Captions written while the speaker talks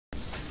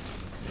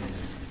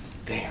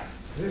There.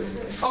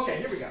 Okay,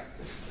 here we go.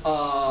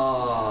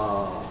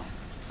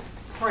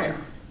 Prayer.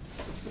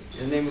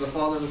 In the name of the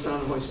Father, and the Son,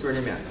 and the Holy Spirit,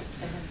 amen.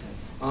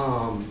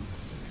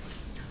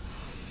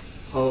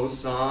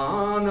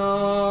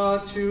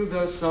 Hosanna to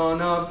the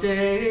Son of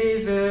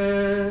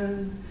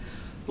David.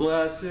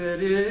 Blessed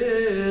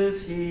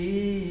is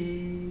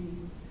he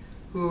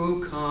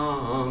who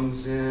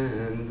comes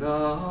in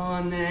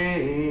the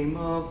name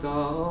of the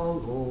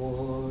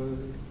Lord.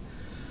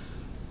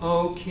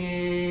 O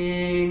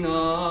King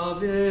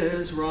of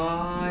Israel,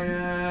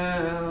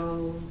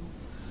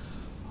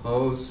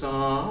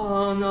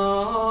 Hosanna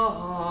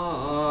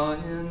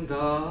in the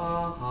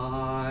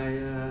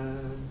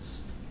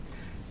highest.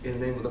 In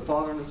the name of the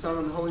Father, and the Son,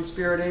 and the Holy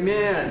Spirit,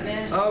 amen.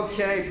 Amen.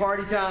 Okay,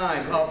 party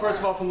time. First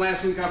of all, from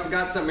last week, I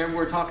forgot something. Remember,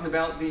 we were talking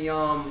about the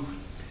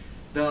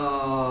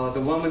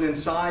woman in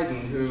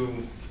Sidon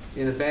who,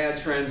 in a bad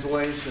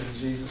translation,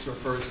 Jesus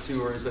refers to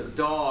her as a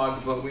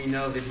dog, but we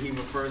know that he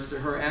refers to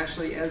her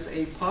actually as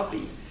a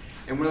puppy.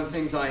 And one of the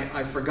things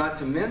I forgot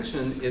to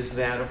mention is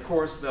that, of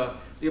course, the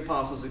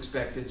apostles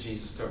expected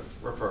Jesus to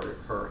refer to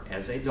her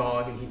as a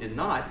dog, and he did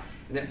not.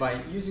 And that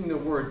by using the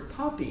word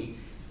puppy,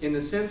 in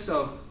the sense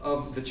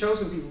of the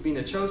chosen people being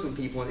the chosen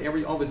people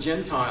and all the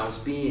Gentiles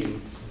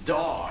being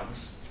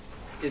dogs,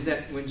 is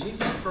that when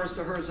Jesus refers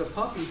to her as a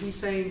puppy, he's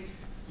saying,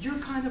 you're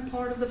kind of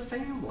part of the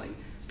family.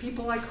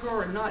 People like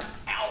her are not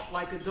out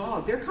like a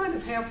dog. They're kind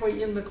of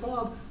halfway in the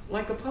club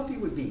like a puppy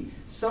would be.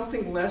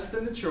 Something less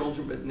than the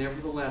children, but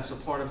nevertheless a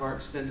part of our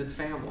extended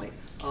family.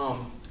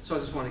 So I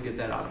just want to get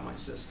that out of my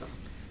system,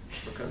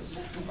 because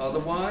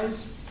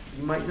otherwise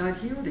you might not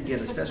hear it again,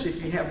 especially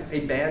if you have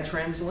a bad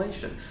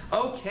translation.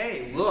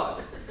 Okay,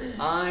 look,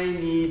 I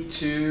need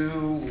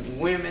 2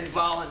 women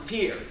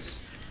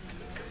volunteers.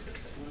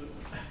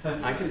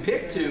 I can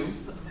pick 2.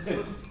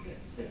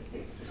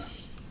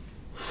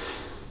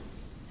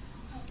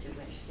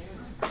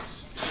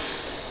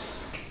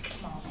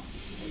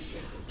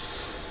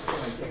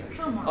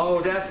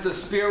 Oh, that's the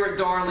spirit,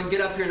 darling.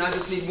 Get up here, and I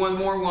just need 1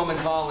 more woman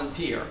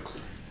volunteer.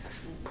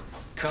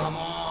 Come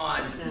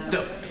on. No.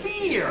 The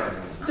fear.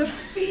 The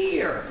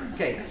fear.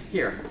 Okay,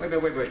 here.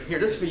 Wait. Here,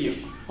 this is for you.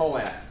 Hold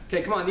that.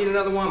 Okay, come on. Need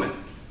another woman.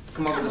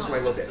 Come over this way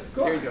a little bit.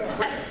 Here you go.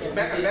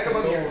 Back up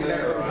over here.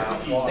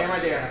 Stand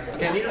right there.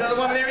 Okay, need another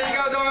woman. There you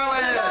go,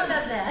 darling. I love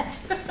that.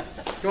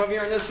 Come over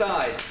here on this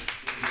side.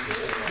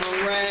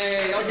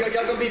 Hooray. Oh, y'all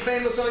going to be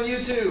famous on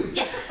YouTube.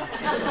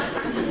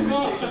 Come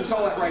on. Just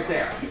hold that right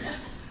there.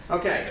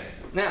 Okay,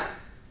 now,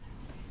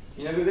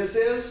 you know who this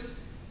is?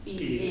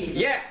 Eve.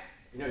 Yeah.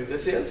 You know who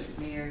this is?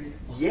 Mary.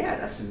 Yeah,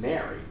 that's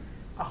Mary.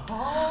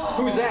 Oh.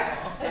 Who's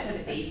that? That's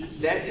the baby Jesus.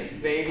 That is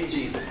baby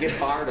Jesus. Get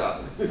fired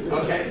up.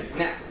 Okay,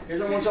 now, here's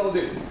what I want y'all to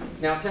do.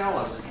 Now tell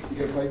us,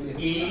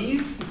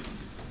 Eve,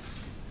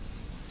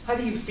 how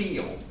do you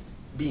feel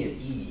being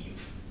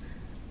Eve?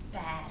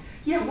 Bad.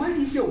 Yeah, why do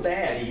you feel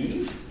bad,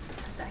 Eve?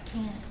 Because I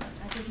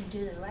didn't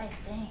do the right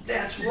thing.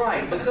 That's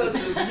right, because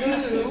of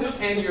you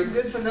and your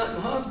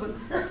good-for-nothing husband,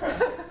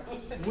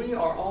 we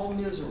are all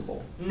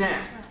miserable.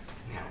 Now,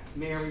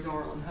 Mary,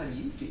 darling, how do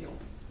you feel?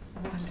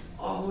 Wonderful.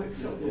 Oh, it's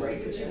so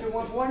great that you feel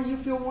wonderful. Why do you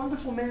feel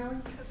wonderful, Mary?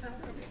 Because I'm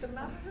going to be the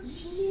mother.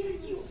 Yeah,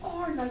 you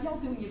are. Now, y'all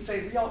do me a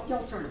favor.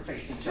 Y'all turn and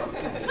face each other.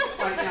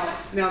 All right,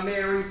 now,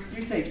 Mary,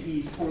 you take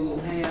Eve's poor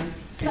little hand,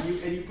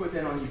 and you put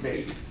that on your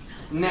baby.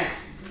 Now,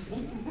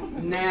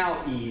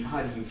 Eve,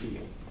 how do you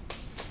feel?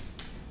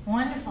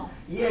 Wonderful.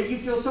 Yeah, you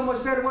feel so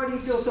much better. Why do you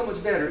feel so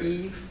much better,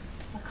 Eve?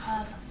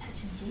 Because I'm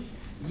touching Jesus.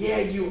 Yeah,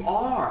 you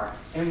are.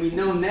 And we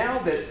know now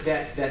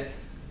that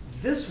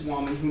this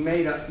woman who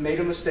made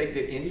a mistake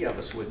that any of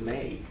us would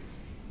make,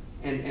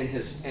 and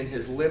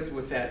has lived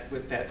with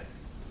that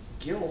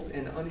guilt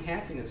and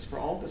unhappiness for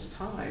all this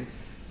time,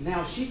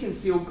 now she can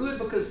feel good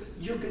because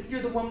you're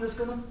the woman that's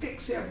going to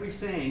fix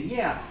everything.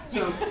 Yeah.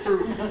 So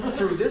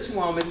through this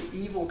woman,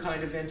 evil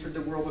kind of entered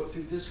the world, but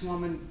through this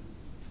woman,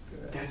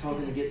 that's all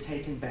going to get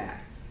taken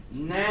back.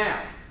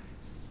 Now,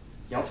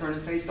 y'all turn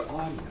and face the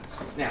audience.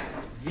 Now,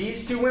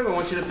 these 2 women, I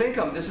want you to think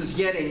of them. This is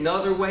yet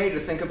another way to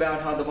think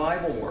about how the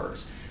Bible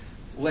works.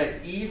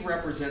 Let Eve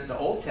represent the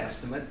Old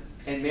Testament,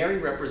 and Mary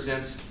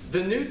represents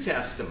the New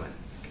Testament.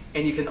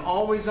 And you can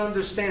always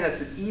understand,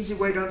 that's an easy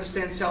way to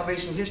understand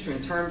salvation history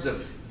in terms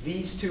of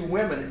these 2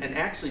 women, and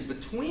actually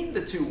between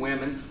the 2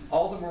 women,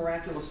 all the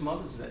miraculous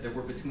mothers that there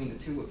were between the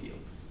 2 of you.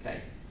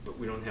 Okay? But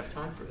we don't have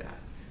time for that.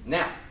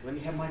 Now, let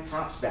me have my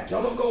props back.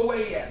 Y'all don't go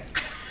away yet.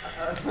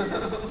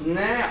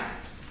 Now,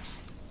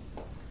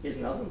 here's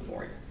another one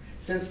for you.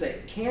 Since they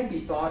can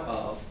be thought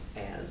of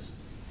as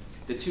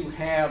the 2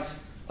 halves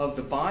of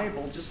the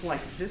Bible, just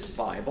like this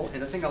Bible,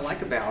 and the thing I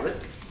like about it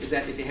is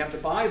that if you have the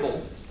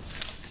Bible,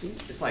 see,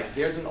 it's like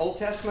there's an Old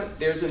Testament,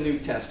 there's a New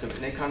Testament,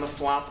 and they kind of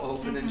flop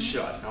open and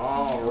shut.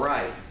 All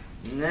right.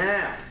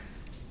 Now,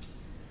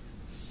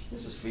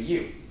 this is for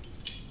you.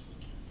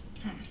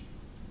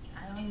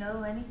 I don't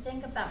know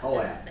anything about Oh,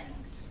 these yeah.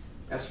 things.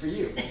 That's for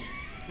you.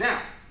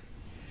 Now,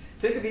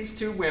 think of these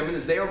 2 women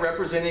as they are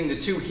representing the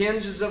 2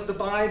 hinges of the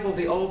Bible,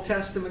 the Old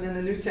Testament and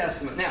the New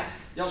Testament. Now,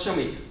 y'all show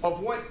me, of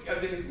what,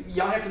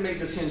 y'all have to make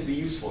this hinge be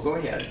useful. Go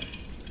ahead.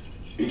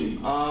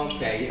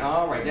 Okay,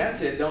 all right,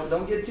 that's it.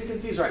 Don't get too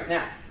confused. Right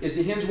now, is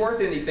the hinge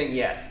worth anything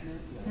yet?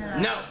 No.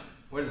 No.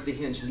 What does the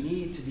hinge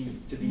need to be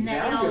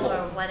Nail valuable?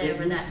 or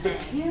whatever it needs that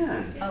the thing.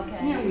 pin.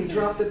 Okay. Yeah, we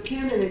drop the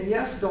pin in it.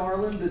 Yes,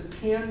 darling, the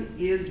pin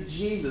is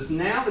Jesus.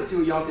 Now the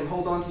two of y'all can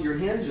hold on to your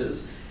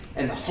hinges,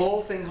 and the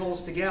whole thing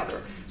holds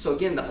together. So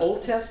again, the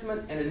Old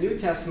Testament and the New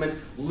Testament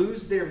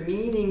lose their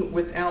meaning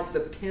without the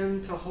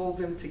pin to hold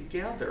them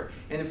together.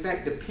 And in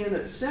fact, the pin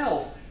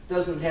itself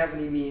doesn't have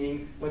any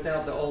meaning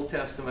without the Old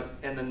Testament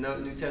and the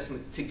New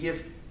Testament to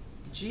give.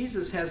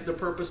 Jesus has the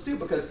purpose too,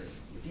 because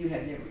if you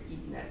had never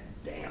eaten that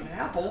damn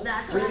apple,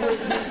 That's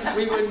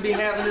we wouldn't be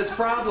having this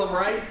problem,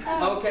 right?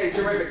 Okay,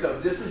 terrific. So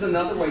this is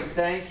another way.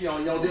 Thank y'all.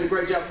 Y'all did a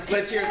great job.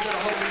 Let's hear it for the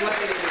Holy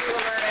Lady.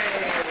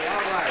 Hooray!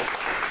 All right.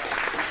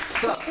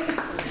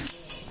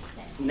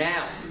 So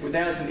now, with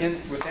that as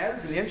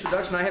an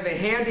introduction, I have a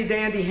handy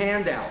dandy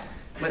handout.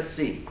 Let's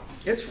see.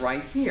 It's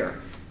right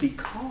here.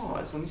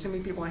 Because, let me see how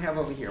many people I have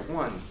over here.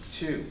 1,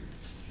 2,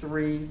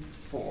 3,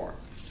 4,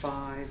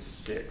 5,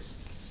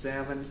 6,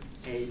 7,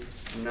 8,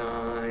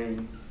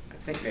 9. I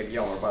think maybe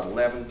y'all are about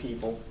 11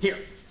 people.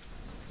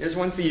 Here's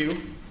one for you.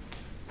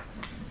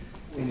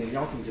 And then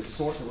y'all can just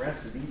sort the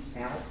rest of these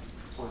out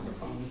on your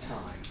own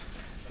time.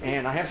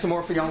 And I have some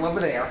more for y'all over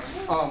there.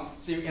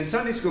 See, in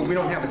Sunday school, we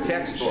don't have a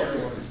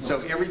textbook. So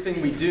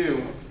everything we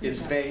do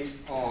is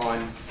based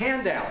on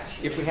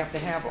handouts, if we have to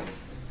have them.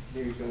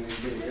 There you go.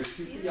 There's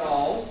two for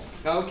y'all.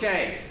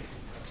 Okay.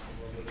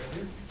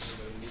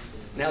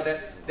 Now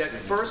that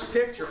first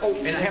picture. Oh,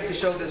 and I have to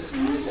show this.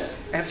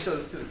 I have to show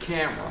this to the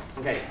camera.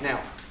 Okay. Now,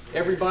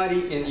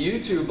 everybody in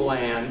YouTube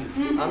land,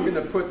 I'm going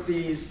to put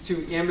these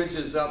two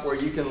images up where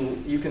you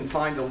can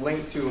find a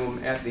link to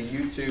them at the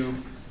YouTube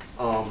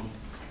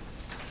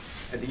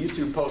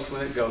post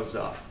when it goes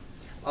up.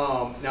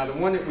 Now, the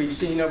one that we've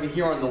seen over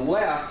here on the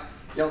left.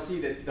 You'll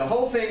see that the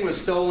whole thing was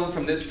stolen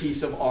from this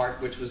piece of art,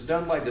 which was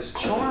done by this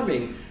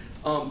charming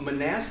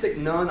monastic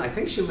nun. I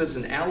think she lives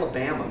in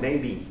Alabama,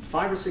 maybe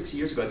 5 or 6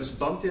 years ago. I just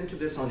bumped into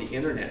this on the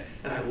internet,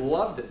 and I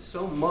loved it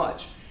so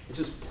much. It's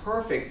just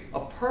perfect,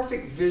 a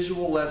perfect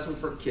visual lesson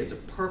for kids, a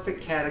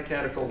perfect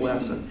catechetical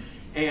lesson.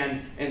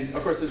 And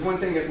of course, there's one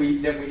thing that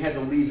we had to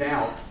leave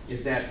out,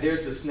 is that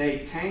there's the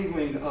snake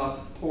tangling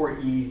up poor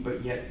Eve,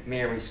 but yet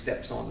Mary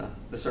steps on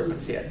the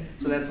serpent's head.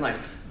 So that's nice.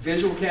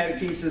 Visual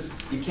catechesis,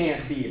 you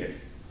can't beat it.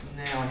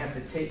 Now I have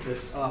to take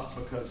this up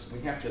because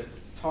we have to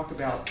talk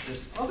about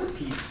this other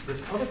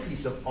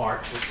piece of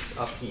art which is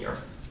up here.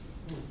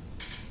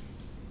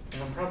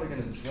 And I'm probably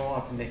going to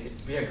draw to make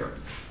it bigger.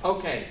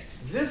 Okay,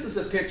 this is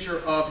a picture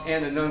of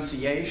an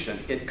Annunciation.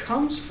 It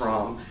comes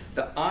from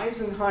the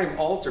Eisenheim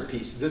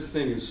altarpiece. This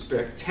thing is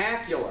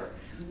spectacular.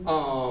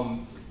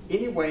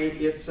 Anyway,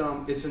 it's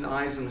an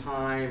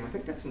Eisenheim. I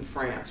think that's in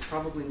France,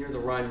 probably near the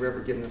Rhine River,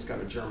 given it's got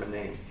a German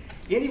name.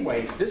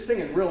 Anyway, this thing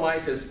in real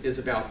life is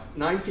about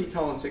 9 feet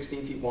tall and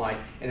 16 feet wide,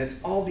 and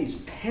it's all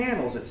these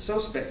panels. It's so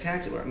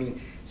spectacular. I mean,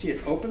 see,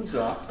 it opens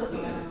up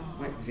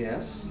like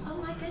this. Oh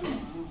my goodness.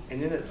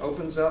 And then it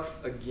opens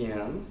up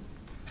again,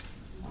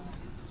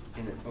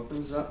 and it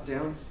opens up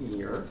down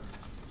here.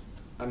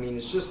 I mean,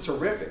 it's just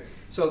terrific.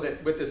 So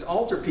that with this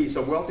altarpiece,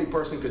 a wealthy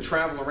person could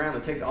travel around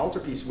and take the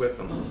altarpiece with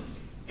them,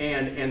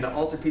 and the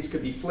altarpiece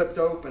could be flipped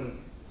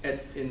open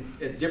at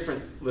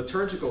different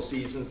liturgical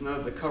seasons, and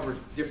that covered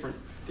different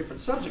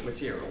subject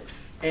material.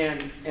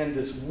 And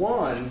this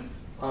one,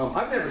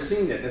 I've never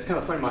seen it. It's kind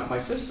of funny. My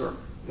sister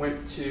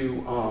went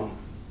to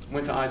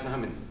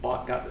Eisenheim and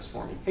got this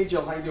for me. Hey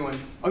Jill, how you doing?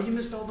 Oh, you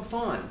missed all the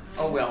fun.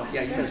 Oh well,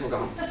 yeah, you guys will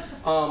go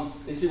home.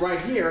 You see right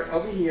here,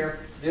 over here,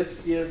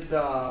 this is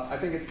I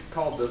think it's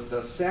called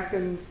the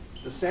second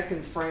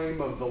frame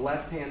of the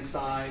left-hand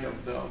side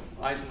of the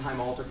Eisenheim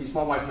altarpiece.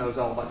 My wife knows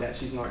all about that.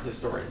 She's an art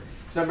historian.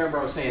 Because I remember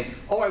I was saying,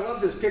 oh, I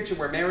love this picture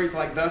where Mary's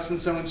like thus and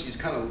so, and she's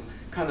kind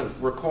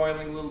of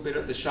recoiling a little bit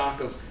at the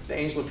shock of the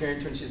angel appearing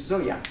to her, and she says, oh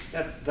yeah,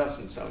 that's thus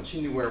and so, and she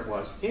knew where it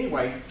was.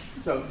 Anyway,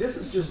 so this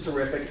is just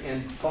terrific,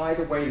 and by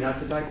the way, not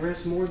to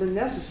digress more than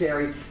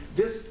necessary,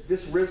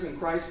 this risen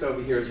Christ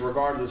over here is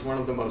regarded as one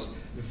of the most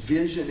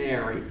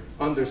visionary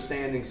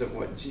understandings of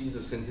what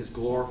Jesus in his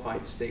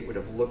glorified state would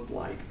have looked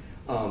like.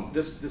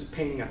 This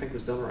painting, I think,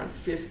 was done around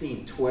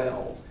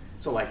 1512.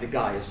 So like the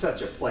guy is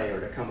such a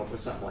player to come up with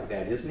something like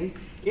that, isn't he?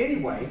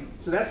 Anyway,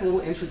 so that's a little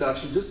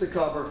introduction just to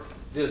cover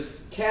this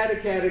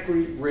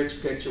catechetically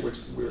rich picture which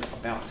we're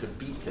about to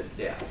beat to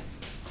death.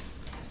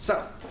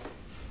 So,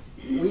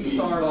 we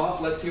start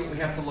off, let's see what we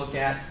have to look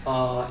at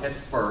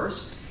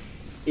first.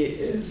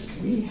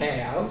 We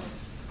have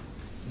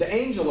the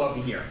angel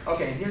over here.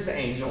 Okay, here's the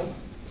angel.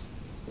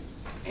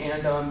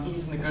 And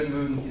he's in a good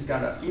mood, and he's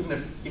got even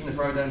if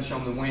Rhoda doesn't show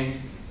him the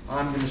wing,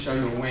 I'm going to show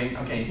you a wing.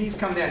 Okay, he's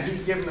come down,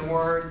 he's given the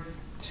word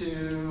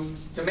to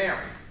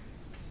Mary.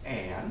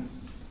 And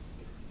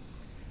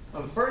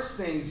one of the first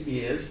things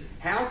is,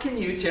 how can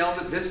you tell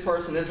that this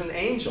person is an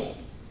angel?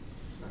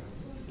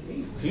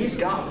 He's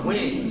got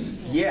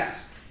wings,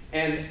 yes.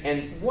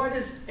 And what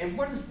is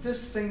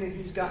this thing that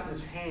he's got in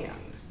his hand?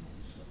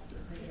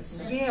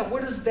 Yeah,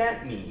 what does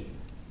that mean?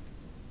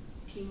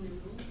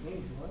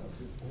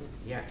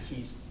 Yeah,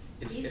 he's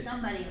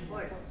somebody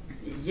important.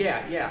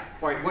 yeah, yeah.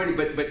 All right, wait,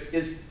 but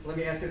let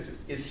me ask you this: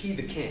 is he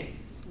the king?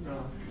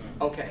 No.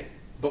 Okay,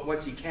 but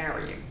what's he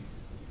carrying?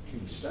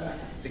 King's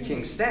staff. The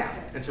king's staff.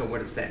 And so, what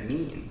does that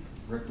mean?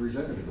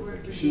 Representative of the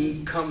king.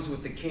 He comes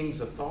with the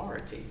king's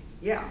authority.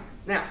 Yeah.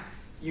 Now,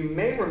 you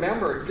may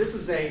remember this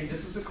is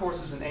of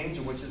course is an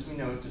angel, which, as we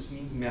know, it just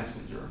means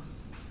messenger.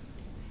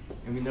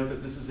 And we know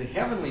that this is a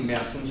heavenly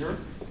messenger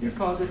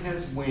because it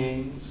has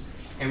wings.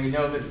 And we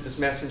know that this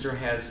messenger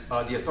has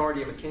the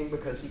authority of a king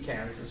because he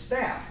carries a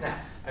staff. Now,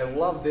 I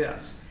love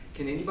this.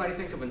 Can anybody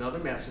think of another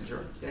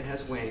messenger that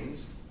has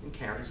wings and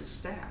carries a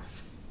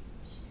staff?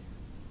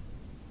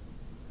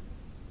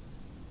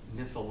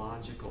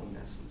 Mythological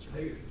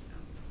messenger.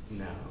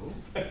 No.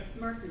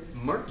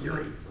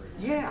 Mercury.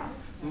 Yeah.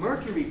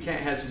 Mercury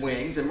has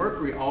wings, and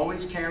Mercury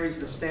always carries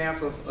the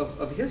staff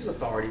of his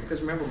authority,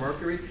 because remember,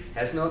 Mercury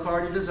has no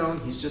authority of his own.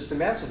 He's just a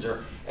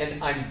messenger.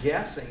 And I'm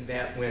guessing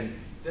that when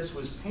this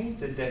was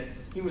painted, that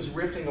he was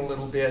riffing a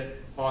little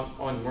bit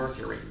on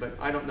Mercury, but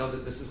I don't know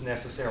that this is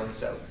necessarily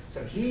so.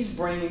 So he's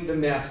bringing the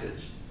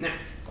message. Now,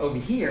 over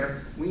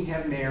here, we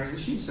have Mary, and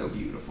she's so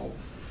beautiful.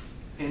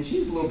 And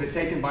she's a little bit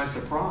taken by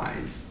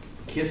surprise.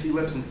 Kissy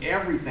lips and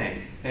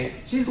everything. Okay,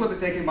 she's a little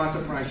bit taken by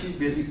surprise. She's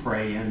busy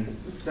praying.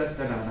 Da,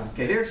 da, da, da.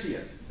 Okay, there she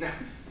is. Now,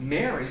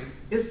 Mary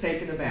is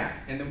taken aback.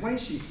 And the way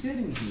she's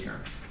sitting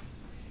here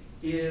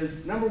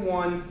is, number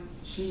one,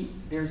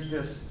 there's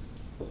this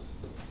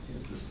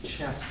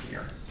chest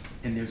here,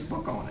 and there's a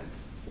book on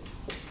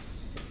it.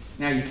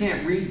 Now, you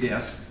can't read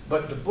this,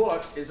 but the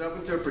book is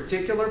open to a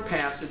particular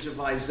passage of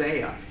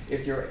Isaiah.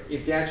 If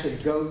you actually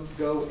go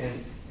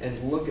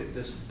and look at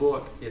this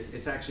book,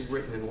 it's actually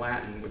written in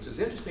Latin, which is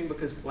interesting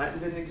because Latin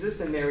didn't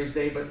exist in Mary's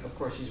day, but of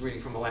course she's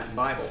reading from a Latin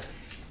Bible.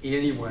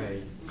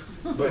 Anyway,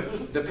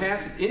 but the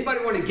passage,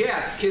 anybody want to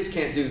guess? Kids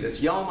can't do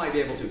this. Y'all might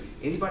be able to.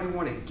 Anybody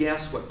want to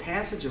guess what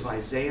passage of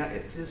Isaiah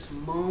at this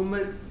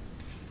moment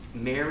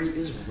Mary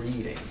is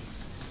reading?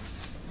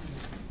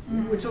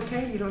 It's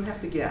okay, you don't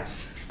have to guess.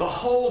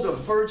 Behold, a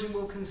virgin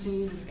will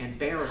conceive and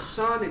bear a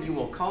son, and you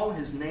will call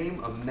his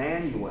name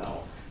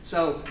Emmanuel.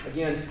 So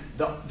again,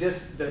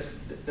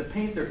 the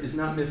painter is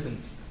not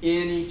missing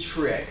any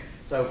trick.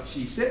 So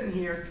she's sitting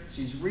here,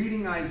 she's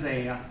reading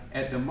Isaiah.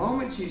 At the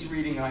moment she's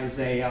reading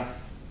Isaiah,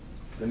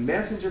 the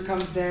messenger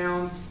comes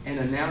down and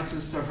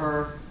announces to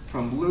her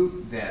from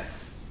Luke that,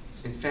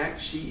 in fact,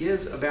 she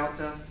is about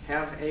to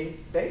have a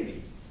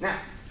baby. Now,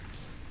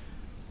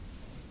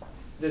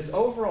 this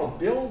overall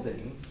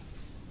building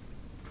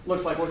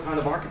looks like what kind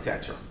of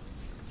architecture?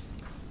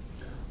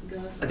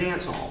 A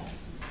dance hall.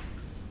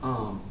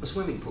 A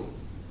swimming pool.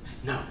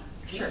 No.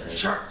 Church.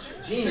 Church.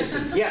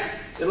 Geniuses. Yes.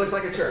 It looks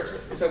like a church.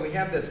 And so we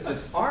have this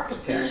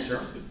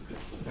architecture,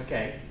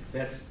 okay,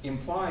 that's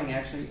implying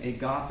actually a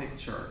Gothic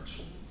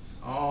church.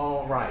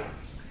 All right.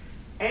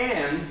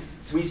 And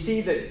we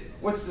see that,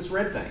 what's this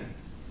red thing?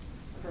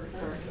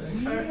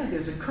 Curtain. Yeah,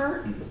 there's a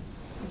curtain.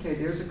 Okay,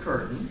 there's a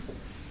curtain.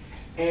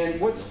 And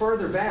what's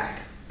further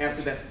back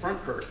after that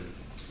front curtain?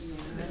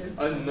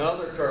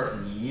 Another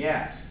curtain.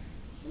 Yes.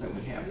 So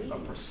we have a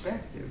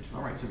perspective.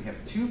 All right, so we have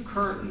two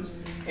curtains.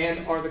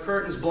 And are the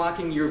curtains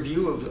blocking your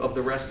view of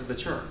the rest of the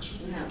church?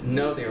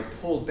 No, they are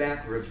pulled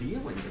back,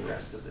 revealing the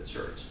rest of the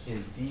church.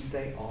 Indeed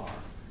they are.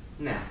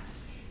 Now,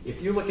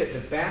 if you look at the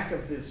back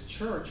of this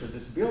church or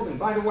this building,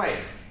 by the way,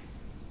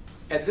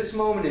 at this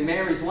moment in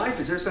Mary's life,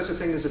 is there such a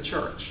thing as a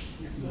church?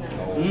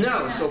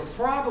 No. So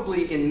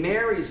probably in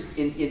Mary's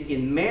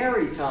in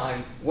Mary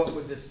time, what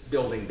would this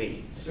building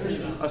be?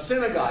 A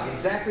synagogue,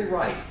 exactly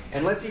right.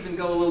 And let's even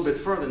go a little bit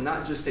further,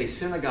 not just a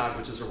synagogue,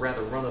 which is a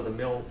rather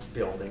run-of-the-mill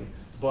building,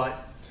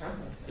 but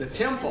the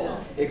temple,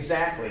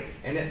 exactly.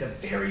 And at the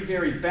very,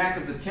 very back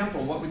of the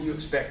temple, what would you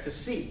expect to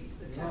see?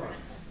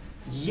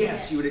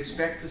 Yes, you would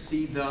expect to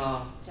see the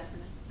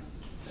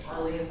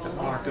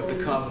Ark of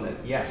the Covenant.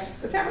 Yes,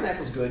 the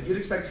tabernacle's good. You'd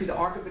expect to see the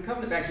Ark of the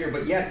Covenant back here,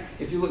 but yet,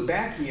 if you look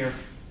back here,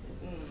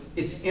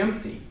 it's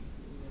empty.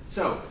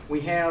 So we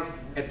have,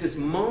 at this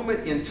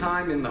moment in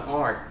time in the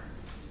Ark,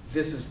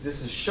 this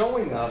is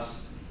showing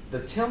us the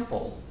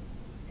temple,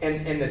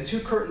 and the two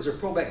curtains are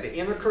pulled back. The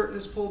inner curtain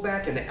is pulled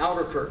back, and the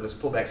outer curtain is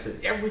pulled back, so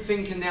that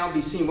everything can now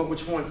be seen. What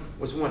which one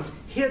was once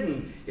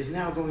hidden is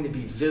now going to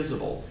be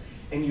visible.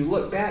 And you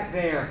look back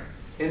there,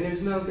 and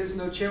there's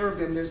no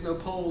cherubim, there's no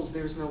poles,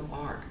 there's no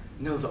ark.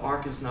 No, the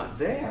ark is not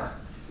there.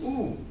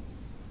 Ooh,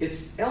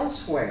 it's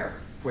elsewhere.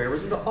 Where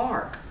is the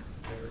ark?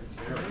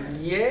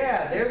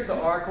 Yeah, there's the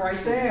ark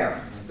right there.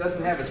 It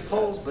doesn't have its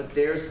poles, but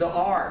there's the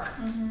ark.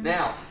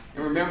 Now,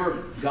 and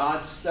remember,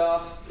 God's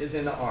stuff is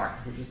in the ark.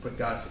 We just put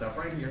God's stuff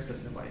right here so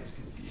that nobody's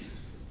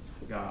confused.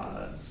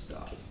 God's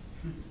stuff.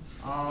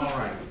 All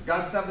right,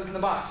 God's stuff is in the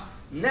box.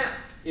 Now,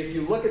 if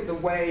you look at the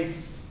way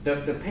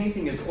the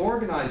painting is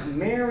organized,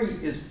 Mary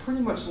is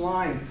pretty much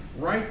lying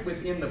right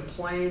within the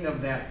plane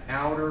of that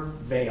outer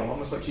veil,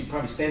 almost like she'd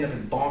probably stand up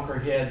and bonk her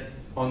head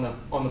on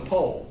the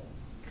pole.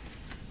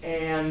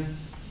 And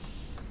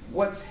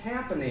what's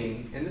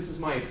happening, and this is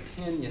my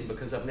opinion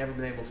because I've never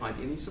been able to find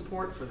any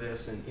support for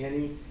this in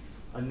any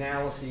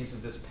analyses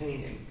of this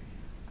painting.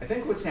 I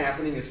think what's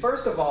happening is,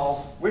 first of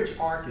all, which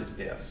ark is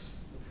this?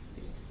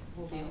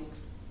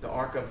 The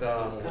Ark of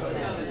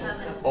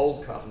the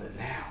Old Covenant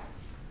now.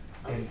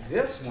 And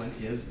this one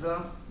is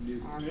the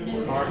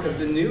Ark of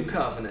the New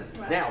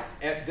Covenant. Now,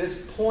 at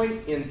this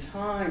point in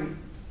time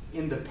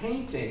in the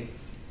painting,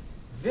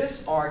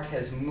 this ark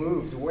has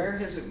moved. Where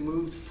has it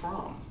moved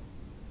from?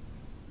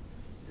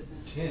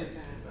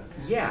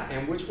 Yeah,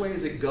 and which way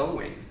is it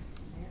going?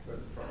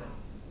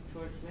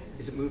 Towards Mary.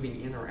 Is it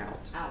moving in or out?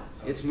 Out.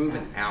 It's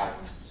moving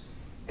out.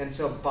 And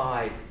so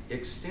by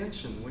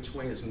extension, which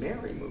way is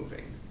Mary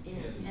moving?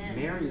 In.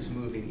 Mary is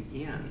moving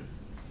in.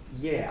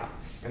 Yeah.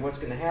 And what's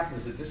going to happen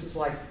is that this is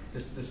like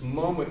this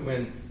moment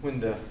when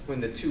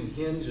the two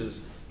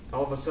hinges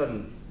all of a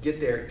sudden get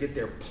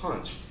their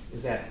punch.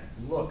 Is that,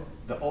 look,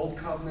 the old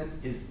covenant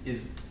is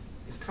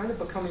kind of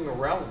becoming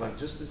irrelevant,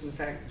 just as in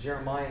fact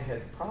Jeremiah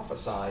had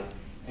prophesied,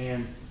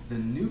 and the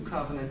new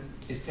covenant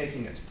is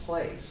taking its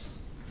place.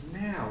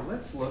 Now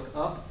let's look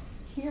up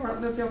here. I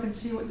don't know if y'all can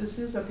see what this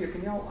is up here.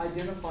 Can y'all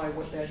identify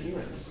what that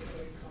is?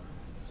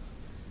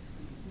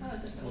 Oh,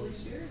 is it the Holy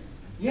Spirit?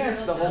 Yeah,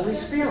 it's the Holy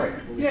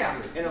Spirit.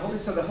 Yeah,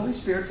 and so the Holy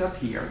Spirit's up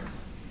here.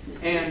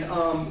 And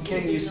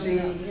can you see?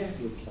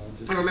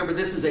 And remember,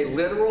 this is a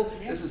literal,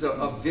 this is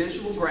a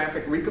visual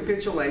graphic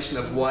recapitulation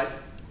of what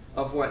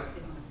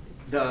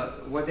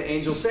the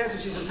angel says.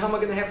 And she says, how am I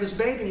going to have this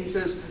baby? And he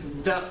says,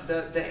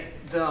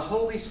 the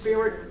Holy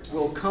Spirit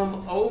will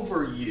come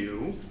over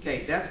you.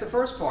 Okay, that's the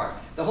first part.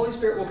 The Holy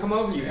Spirit will come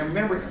over you. And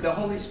remember, the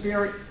Holy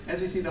Spirit, as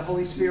we see, the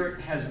Holy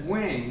Spirit has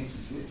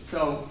wings.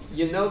 So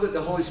you know that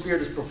the Holy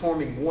Spirit is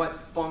performing what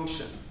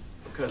function?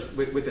 Because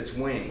with its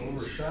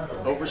wings.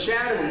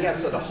 Overshadowing,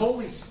 yes. So the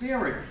Holy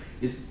Spirit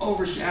is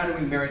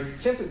overshadowing Mary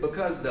simply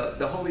because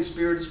the Holy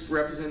Spirit is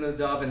representing a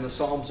dove, and the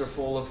Psalms are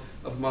full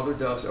of mother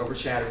doves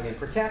overshadowing and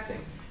protecting.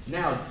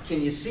 Now,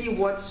 can you see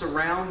what's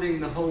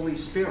surrounding the Holy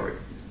Spirit?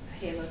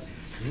 Halo.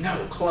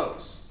 No,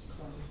 close.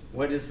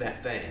 What is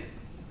that thing?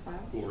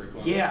 Glory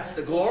cloud. Yes,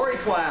 the glory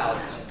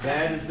cloud.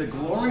 That is the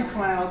glory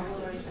cloud.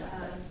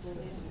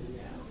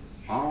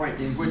 All right,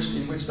 in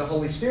which the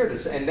Holy Spirit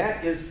is, and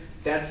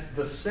that's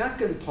the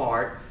second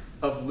part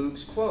of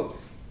Luke's quote.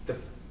 The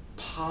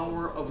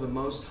power of the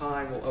Most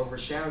High will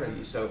overshadow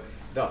you. So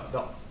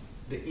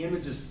the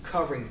image is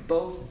covering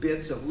both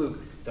bits of Luke.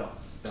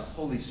 The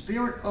Holy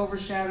Spirit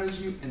overshadows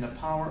you, and the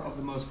power of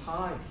the Most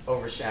High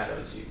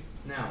overshadows you.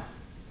 Now,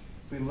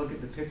 if we look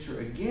at the picture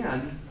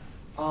again,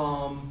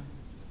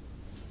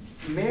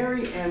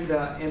 Mary and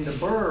the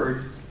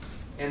bird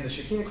and the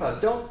Shekinah cloud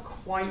don't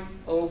quite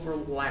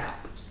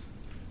overlap.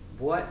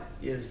 What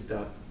is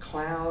the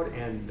cloud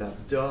and the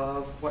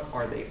dove? What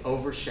are they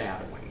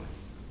overshadowing?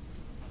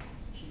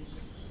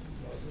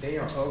 They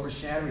are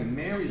overshadowing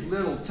Mary's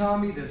little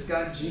tummy that's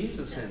got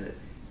Jesus in it.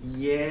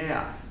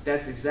 Yeah,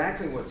 that's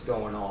exactly what's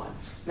going on.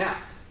 Now,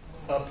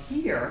 up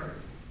here,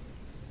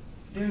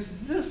 there's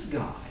this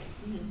guy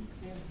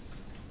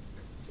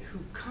who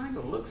kind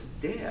of looks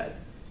dead.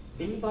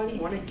 Anybody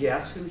want to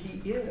guess who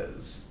he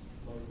is?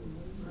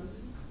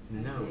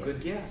 No, good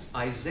guess.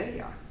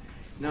 Isaiah.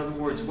 In other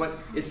words,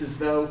 it's as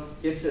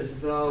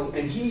though,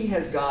 and he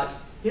has got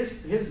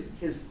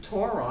his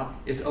Torah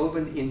is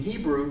opened in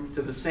Hebrew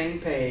to the same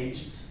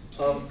page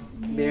of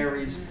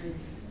Mary's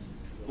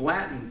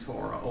Latin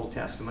Torah, Old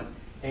Testament,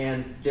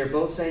 and they're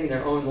both saying in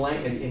their own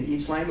language, in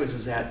each language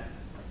is that,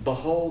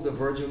 behold, the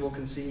virgin will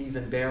conceive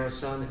and bear a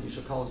son, and you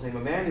shall call his name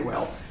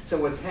Emmanuel. So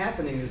what's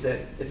happening is that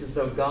it's as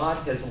though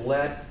God has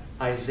let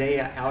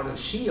Isaiah out of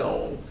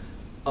Sheol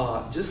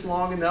just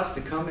long enough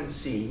to come and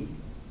see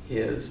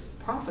his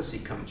prophecy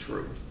come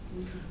true.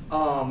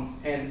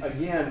 And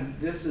again,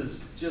 this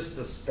is just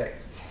a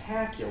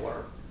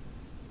spectacular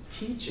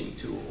teaching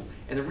tool.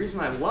 And the reason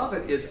I love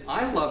it is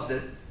I loved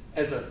it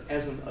as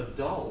an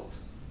adult,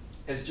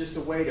 as just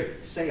a way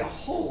to say a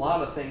whole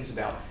lot of things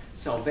about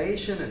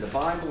salvation and the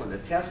Bible and the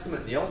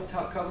Testament and the Old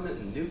Covenant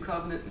and New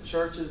Covenant and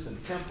churches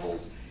and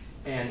temples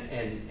and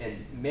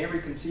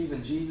Mary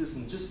conceiving Jesus,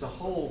 and just the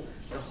whole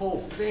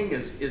thing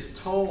is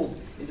told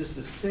in just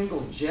a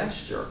single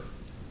gesture.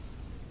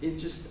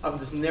 I've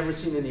just never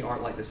seen any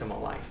art like this in my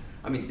life.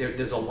 I mean,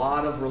 there's a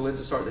lot of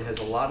religious art that has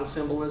a lot of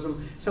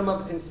symbolism. Some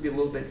of it tends to be a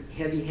little bit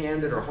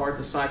heavy-handed or hard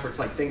to decipher. It's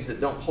like things that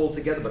don't hold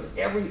together. But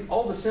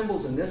all the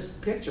symbols in this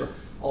picture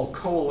all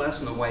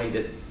coalesce in a way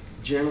that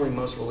generally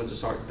most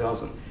religious art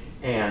doesn't.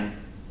 And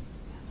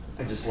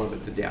I just love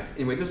it to death.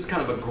 Anyway, this is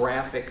kind of a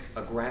graphic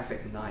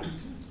night.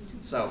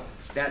 So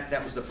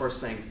that was the first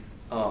thing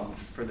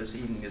for this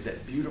evening, is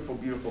that beautiful,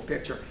 beautiful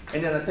picture.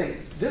 And then I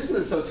think this one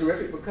is so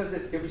terrific because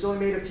it was only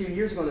made a few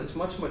years ago, and it's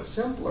much, much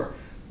simpler.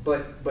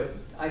 But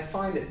I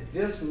find that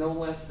this, no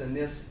less than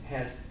this,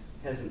 has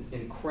an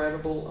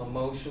incredible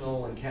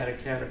emotional and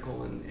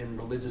catechetical and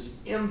religious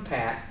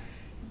impact,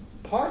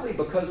 partly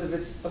because of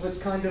its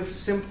kind of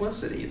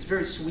simplicity. It's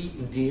very sweet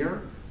and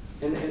dear,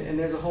 and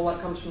there's a whole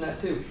lot comes from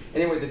that too.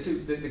 Anyway,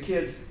 the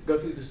kids go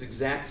through this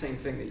exact same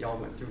thing that y'all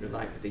went through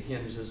tonight with the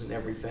hinges and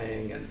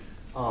everything, and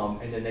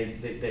then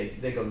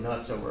they go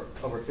nuts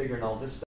over figuring all this stuff.